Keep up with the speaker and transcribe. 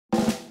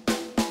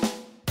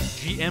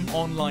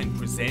EP.09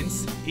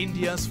 presents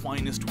India's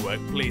finest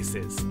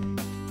workplaces.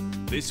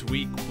 This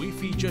week we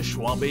feature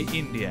Schwabe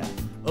India,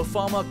 a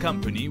pharma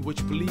company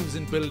which believes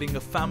in building a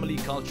family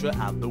culture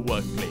at the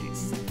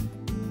workplace.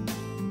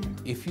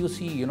 If you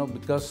see,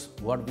 because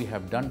what we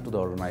have done to the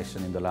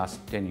organization in the last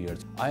 10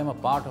 years, I am a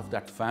part of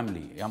that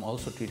family. I'm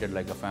also treated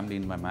like a family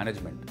in my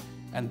management.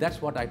 And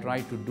that's what I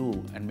try to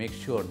do and make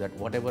sure that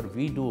whatever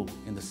we do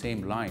in the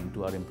same line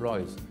to our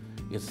employees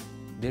is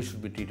they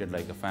should be treated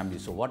like a family.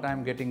 So what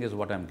I'm getting is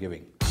what I'm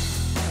giving.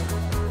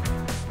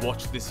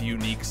 Watch this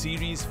unique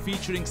series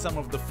featuring some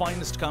of the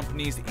finest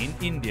companies in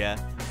India,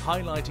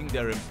 highlighting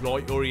their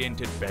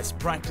employee-oriented best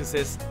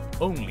practices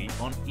only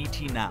on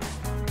ET Now.